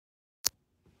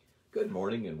Good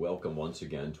morning and welcome once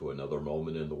again to another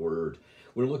moment in the Word.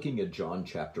 We're looking at John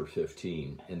chapter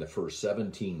 15. In the first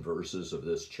 17 verses of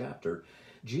this chapter,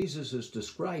 Jesus is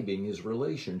describing his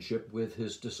relationship with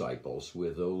his disciples,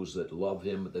 with those that love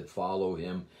him, that follow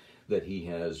him, that he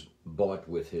has bought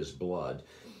with his blood.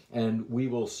 And we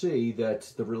will see that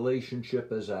the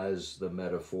relationship is as the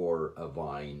metaphor of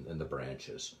vine and the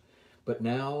branches. But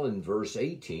now in verse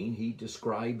 18, he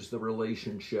describes the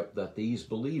relationship that these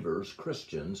believers,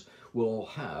 Christians, will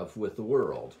have with the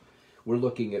world. We're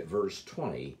looking at verse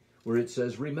 20, where it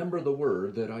says, "Remember the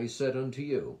word that I said unto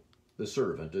you, the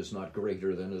servant is not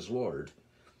greater than his Lord.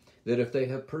 That if they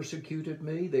have persecuted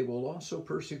me, they will also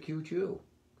persecute you.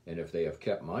 And if they have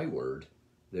kept my word,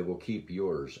 they will keep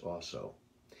yours also."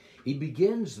 He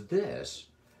begins this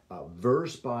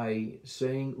verse by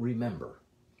saying, remember.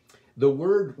 The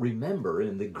word remember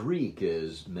in the Greek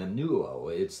is memnuo.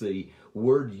 It's the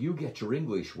word you get your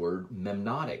English word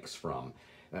memnotics from.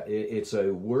 It's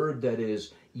a word that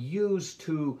is used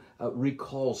to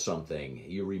recall something.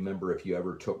 You remember if you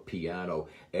ever took piano,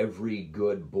 every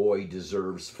good boy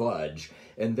deserves fudge.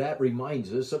 And that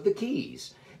reminds us of the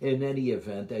keys. In any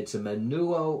event, it's a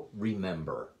memnuo,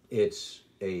 remember. It's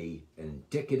an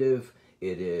indicative,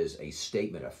 it is a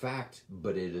statement of fact,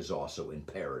 but it is also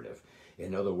imperative.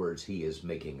 In other words, he is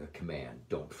making a command,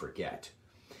 don't forget.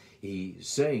 He's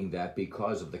saying that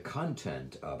because of the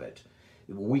content of it.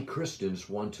 We Christians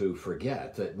want to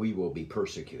forget that we will be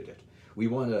persecuted. We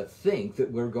want to think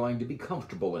that we're going to be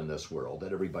comfortable in this world,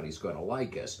 that everybody's going to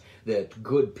like us, that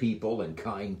good people and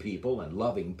kind people and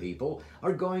loving people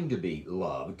are going to be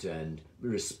loved and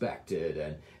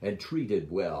respected and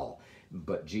treated well.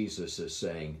 But Jesus is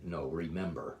saying, no,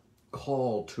 remember,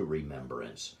 call to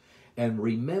remembrance. And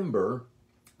remember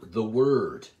the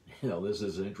word. This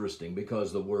is interesting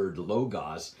because the word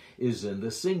logos is in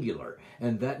the singular,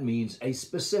 and that means a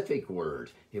specific word.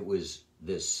 It was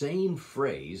the same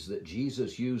phrase that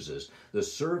Jesus uses, the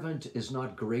servant is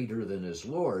not greater than his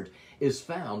Lord, is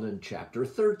found in chapter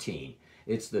 13.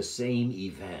 It's the same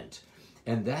event.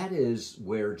 And that is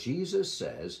where Jesus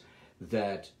says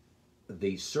that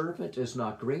the servant is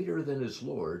not greater than his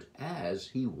Lord as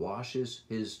he washes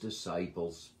his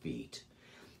disciples' feet.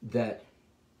 That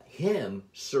him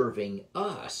serving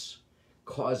us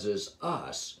causes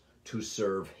us to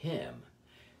serve him.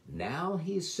 Now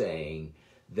he's saying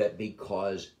that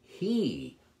because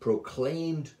he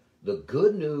proclaimed the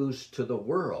good news to the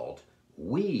world,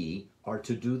 we are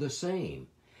to do the same.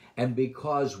 And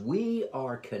because we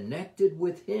are connected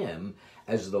with him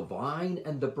as the vine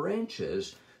and the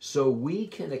branches, so we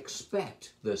can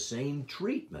expect the same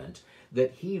treatment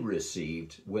that he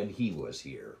received when he was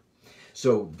here.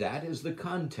 So that is the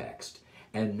context.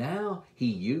 And now he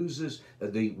uses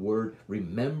the word,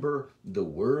 remember the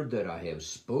word that I have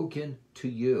spoken to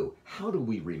you. How do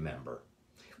we remember?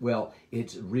 Well,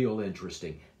 it's real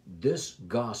interesting. This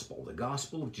gospel, the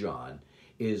Gospel of John,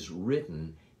 is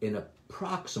written in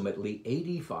approximately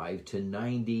 85 to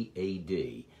 90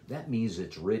 A.D. That means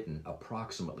it's written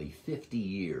approximately 50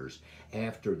 years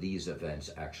after these events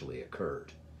actually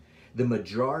occurred. The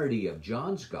majority of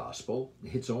John's gospel,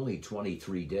 it's only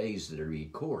 23 days that he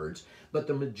records, but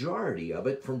the majority of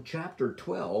it from chapter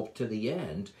 12 to the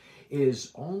end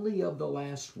is only of the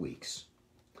last weeks.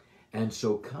 And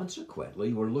so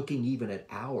consequently, we're looking even at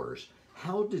hours.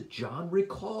 How did John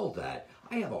recall that?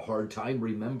 I have a hard time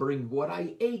remembering what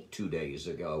I ate 2 days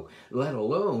ago, let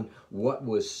alone what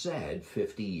was said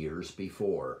 50 years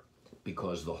before,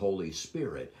 because the Holy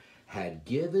Spirit had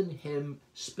given him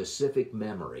specific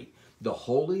memory. The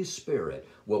Holy Spirit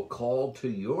will call to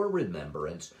your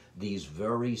remembrance these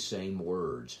very same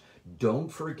words. Don't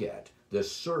forget, the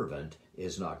servant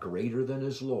is not greater than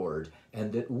his Lord,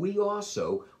 and that we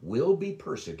also will be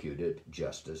persecuted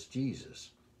just as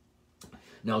Jesus.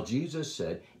 Now, Jesus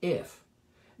said, if.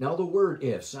 Now, the word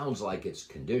if sounds like it's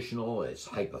conditional, it's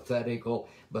hypothetical,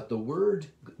 but the word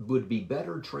would be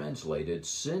better translated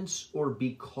since or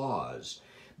because.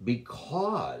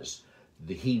 Because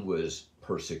he was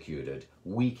persecuted,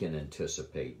 we can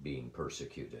anticipate being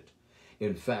persecuted.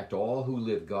 In fact, all who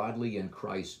live godly in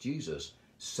Christ Jesus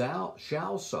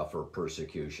shall suffer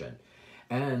persecution,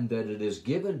 and that it is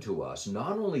given to us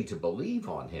not only to believe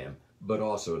on him, but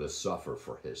also to suffer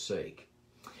for his sake.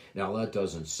 Now, that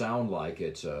doesn't sound like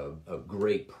it's a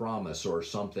great promise or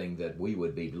something that we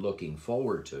would be looking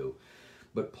forward to,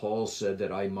 but Paul said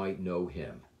that I might know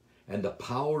him and the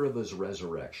power of his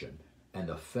resurrection and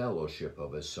the fellowship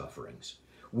of his sufferings.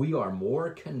 We are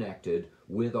more connected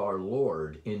with our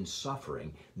Lord in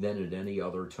suffering than at any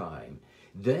other time.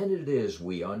 Then it is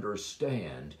we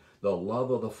understand the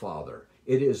love of the Father.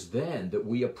 It is then that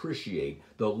we appreciate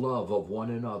the love of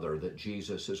one another that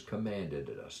Jesus has commanded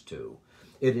us to.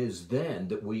 It is then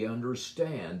that we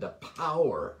understand the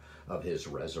power of his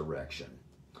resurrection.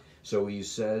 So he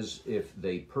says, if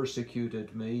they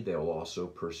persecuted me, they'll also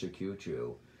persecute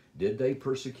you. Did they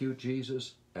persecute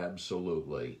Jesus?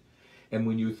 Absolutely. And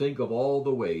when you think of all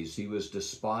the ways he was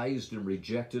despised and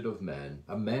rejected of men,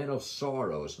 a man of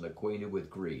sorrows and acquainted with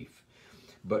grief,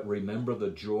 but remember the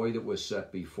joy that was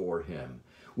set before him.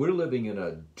 We're living in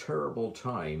a terrible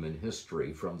time in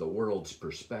history from the world's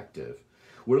perspective.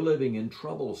 We're living in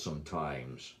troublesome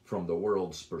times from the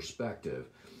world's perspective.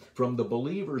 From the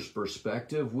believer's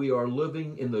perspective, we are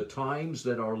living in the times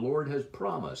that our Lord has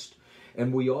promised.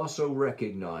 And we also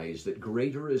recognize that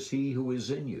greater is he who is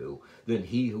in you than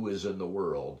he who is in the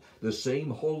world. The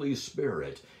same Holy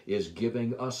Spirit is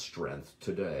giving us strength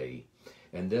today.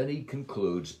 And then he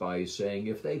concludes by saying,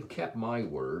 if they've kept my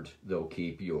word, they'll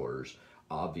keep yours.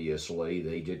 Obviously,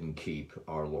 they didn't keep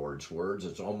our Lord's words.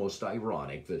 It's almost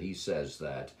ironic that he says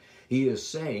that. He is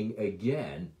saying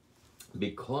again,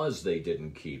 because they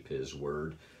didn't keep his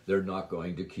word, they're not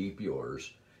going to keep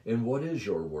yours. And what is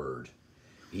your word?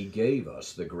 He gave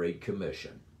us the Great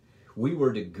Commission. We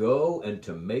were to go and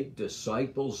to make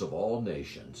disciples of all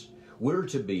nations. We're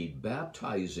to be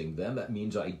baptizing them. That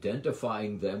means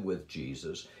identifying them with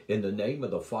Jesus in the name of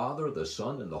the Father, the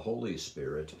Son, and the Holy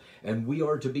Spirit. And we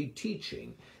are to be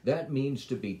teaching. That means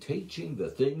to be teaching the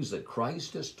things that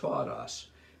Christ has taught us.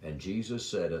 And Jesus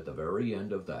said at the very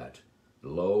end of that,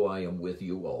 lo, I am with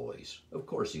you always. Of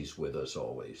course he's with us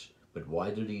always. But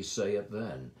why did he say it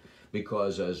then?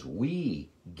 Because as we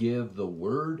give the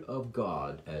word of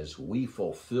God, as we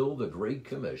fulfill the Great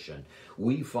Commission,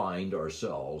 we find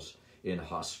ourselves in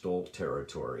hostile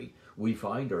territory. We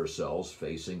find ourselves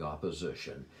facing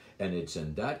opposition. And it's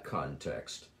in that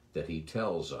context that he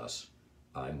tells us,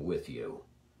 I'm with you.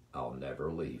 I'll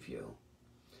never leave you.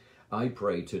 I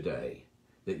pray today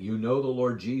that you know the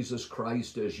Lord Jesus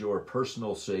Christ as your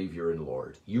personal Savior and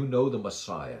Lord. You know the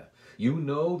Messiah. You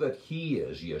know that he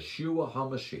is Yeshua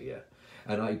HaMashiach.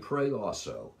 And I pray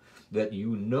also that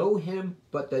you know him,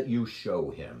 but that you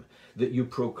show him, that you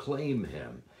proclaim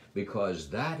him, because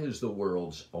that is the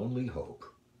world's only hope.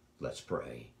 Let's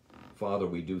pray. Father,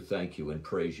 we do thank you and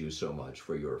praise you so much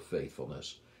for your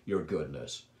faithfulness, your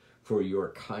goodness, for your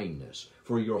kindness,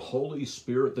 for your Holy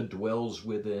Spirit that dwells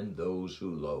within those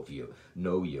who love you,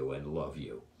 know you, and love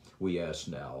you. We ask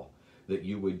now that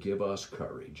you would give us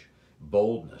courage,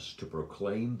 boldness to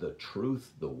proclaim the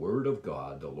truth, the word of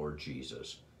God, the Lord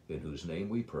Jesus, in whose name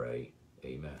we pray.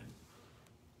 Amen.